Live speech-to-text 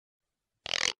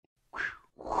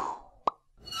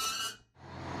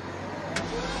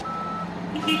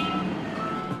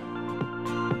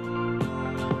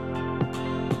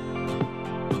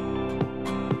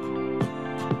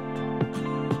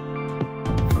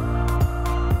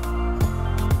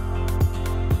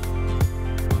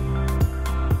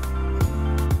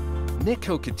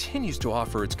NITCO continues to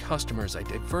offer its customers a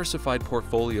diversified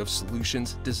portfolio of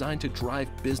solutions designed to drive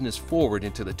business forward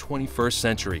into the 21st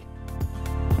century.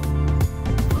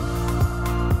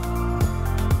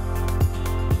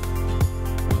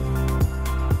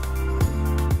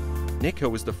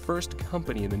 NITCO is the first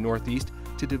company in the Northeast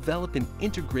to develop an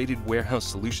integrated warehouse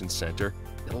solutions center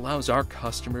that allows our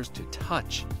customers to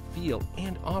touch, feel,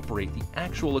 and operate the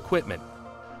actual equipment,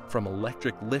 from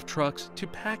electric lift trucks to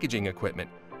packaging equipment,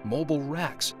 mobile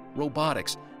racks,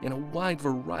 robotics, and a wide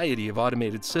variety of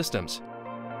automated systems.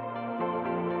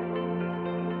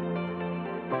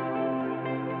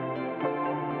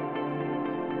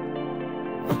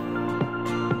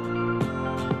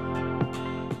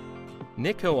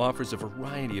 NITCO offers a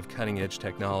variety of cutting-edge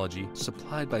technology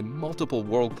supplied by multiple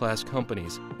world-class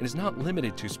companies and is not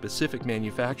limited to specific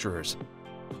manufacturers.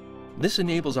 This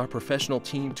enables our professional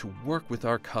team to work with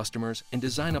our customers and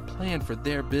design a plan for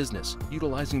their business,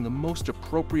 utilizing the most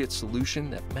appropriate solution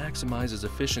that maximizes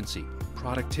efficiency,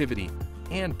 productivity,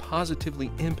 and positively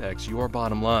impacts your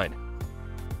bottom line.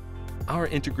 Our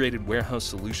Integrated Warehouse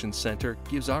Solutions Center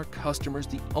gives our customers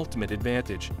the ultimate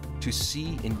advantage to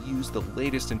see and use the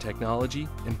latest in technology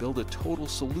and build a total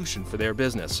solution for their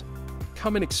business.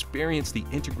 Come and experience the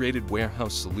Integrated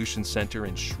Warehouse Solutions Center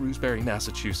in Shrewsbury,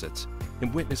 Massachusetts,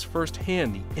 and witness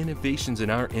firsthand the innovations in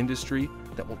our industry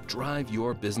that will drive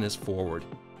your business forward.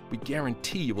 We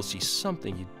guarantee you will see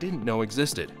something you didn't know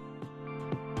existed.